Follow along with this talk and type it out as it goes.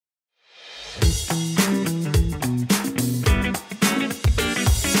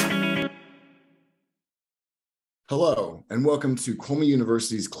Hello, and welcome to Kolme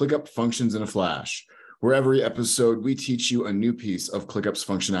University's ClickUp Functions in a Flash, where every episode we teach you a new piece of ClickUp's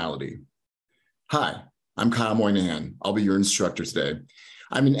functionality. Hi, I'm Kyle Moynihan. I'll be your instructor today.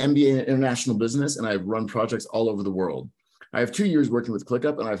 I'm an MBA in International Business, and I've run projects all over the world. I have 2 years working with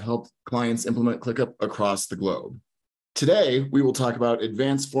ClickUp, and I've helped clients implement ClickUp across the globe. Today, we will talk about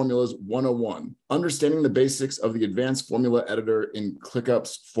Advanced Formulas 101, understanding the basics of the Advanced Formula Editor in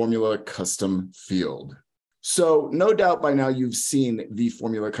ClickUp's Formula Custom field. So no doubt by now you've seen the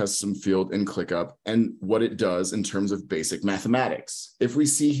Formula Custom field in ClickUp and what it does in terms of basic mathematics. If we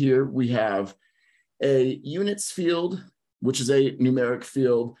see here, we have a units field, which is a numeric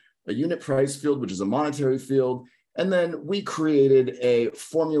field, a unit price field, which is a monetary field, and then we created a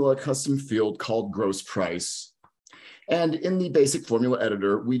Formula Custom field called gross price. And in the basic formula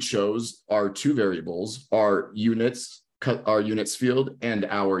editor, we chose our two variables, our units field and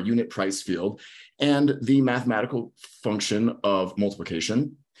our unit price field, and the mathematical function of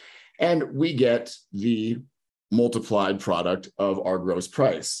multiplication. And we get the multiplied product of our gross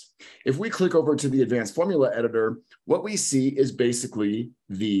price. If we click over to the advanced formula editor, what we see is basically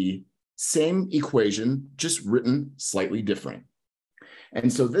the same equation, just written slightly different.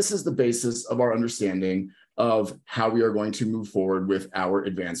 And so this is the basis of our understanding of how we are going to move forward with our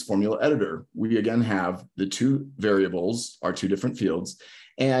advanced formula editor. We again have the two variables, our two different fields,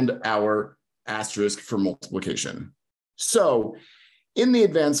 and our asterisk for multiplication. So in the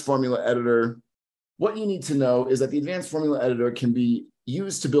advanced formula editor, what you need to know is that the advanced formula editor can be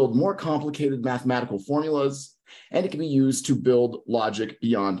used to build more complicated mathematical formulas, and it can be used to build logic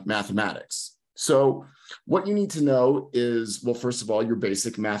beyond mathematics. So what you need to know is, well, first of all, your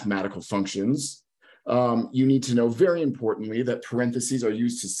basic mathematical functions. You need to know, very importantly, that parentheses are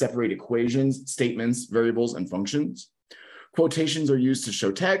used to separate equations, statements, variables, and functions. Quotations are used to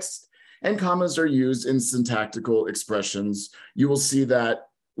show text, and commas are used in syntactical expressions. You will see that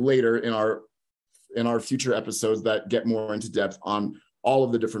later in our future episodes that get more into depth on all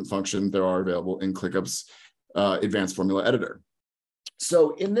of the different functions that are available in ClickUp's advanced formula editor.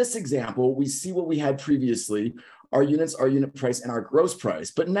 So in this example, we see what we had previously, our units, our unit price, and our gross price.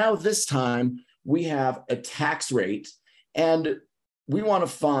 But now this time, we have a tax rate, and we want to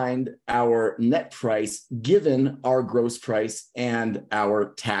find our net price given our gross price and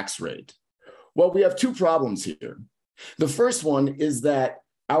our tax rate. Well, we have two problems here. The first one is that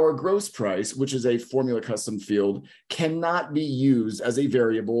our gross price, which is a formula custom field, cannot be used as a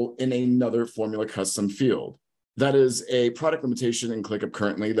variable in another formula custom field. That is a product limitation in ClickUp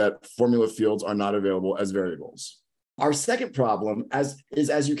currently, that formula fields are not available as variables. Our second problem is,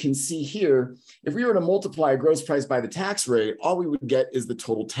 as you can see here, if we were to multiply gross price by the tax rate, all we would get is the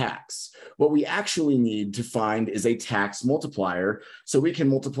total tax. What we actually need to find is a tax multiplier, so we can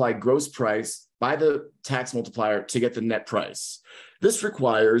multiply gross price by the tax multiplier to get the net price. This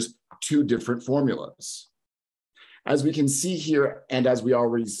requires two different formulas. As we can see here, and as we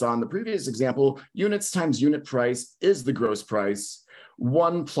already saw in the previous example, units times unit price is the gross price.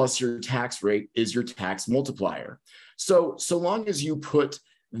 1 plus your tax rate is your tax multiplier. So long as you put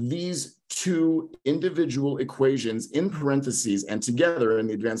these two individual equations in parentheses and together in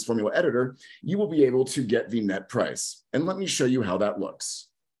the advanced formula editor, you will be able to get the net price. And let me show you how that looks.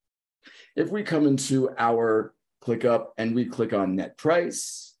 If we come into our ClickUp and we click on net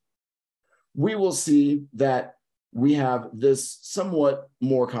price, we will see that we have this somewhat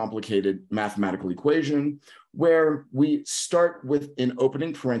more complicated mathematical equation where we start with an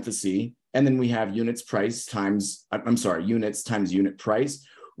opening parenthesis, and then we have units times unit price.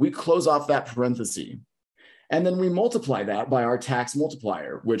 We close off that parenthesis, and then we multiply that by our tax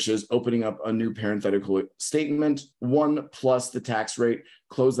multiplier, which is opening up a new parenthetical statement, 1 plus the tax rate,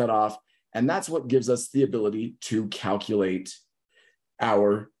 close that off, and that's what gives us the ability to calculate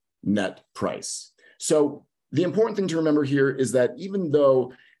our net price. So the important thing to remember here is that even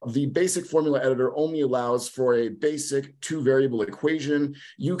though the basic formula editor only allows for a basic two-variable equation,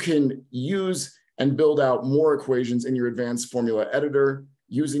 you can use and build out more equations in your advanced formula editor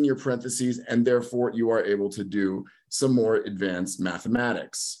using your parentheses, and therefore you are able to do some more advanced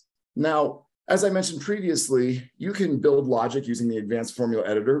mathematics. Now, as I mentioned previously, you can build logic using the advanced formula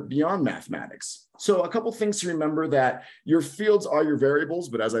editor beyond mathematics. So a couple things to remember: that your fields are your variables,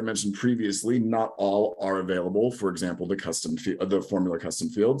 but as I mentioned previously, not all are available. For example, the formula custom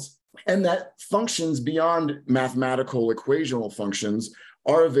fields, and that functions beyond mathematical equational functions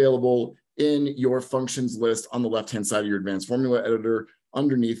are available in your functions list on the left-hand side of your advanced formula editor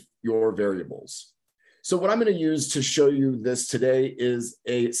underneath your variables. So what I'm going to use to show you this today is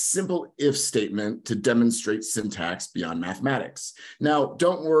a simple if statement to demonstrate syntax beyond mathematics. Now,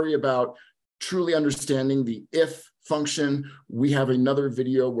 don't worry about truly understanding the if function. We have another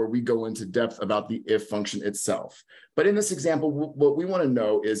video where we go into depth about the if function itself. But in this example, what we want to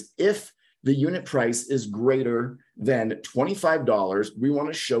know is if the unit price is greater than $25, we want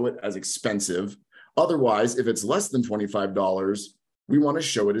to show it as expensive. Otherwise, if it's less than $25, we want to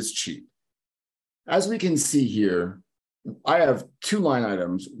show it as cheap. As we can see here, I have two line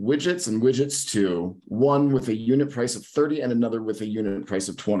items, widgets and widgets 2, one with a unit price of 30 and another with a unit price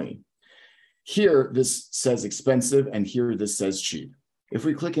of 20. Here, this says expensive, and here this says cheap. If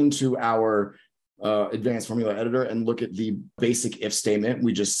we click into our advanced formula editor and look at the basic if statement,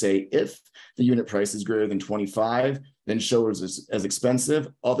 we just say if the unit price is greater than 25, then show it as expensive,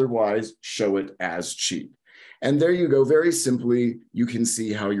 otherwise show it as cheap. And there you go. Very simply, you can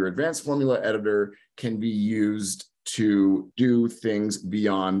see how your advanced formula editor can be used to do things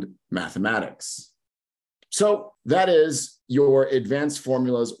beyond mathematics. So that is your Advanced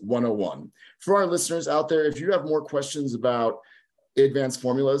Formulas 101. For our listeners out there, if you have more questions about advanced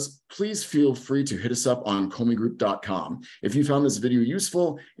formulas, please feel free to hit us up on kolmegroup.com. If you found this video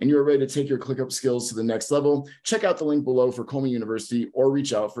useful and you're ready to take your ClickUp skills to the next level, check out the link below for Kolme University or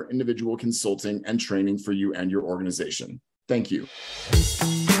reach out for individual consulting and training for you and your organization. Thank you.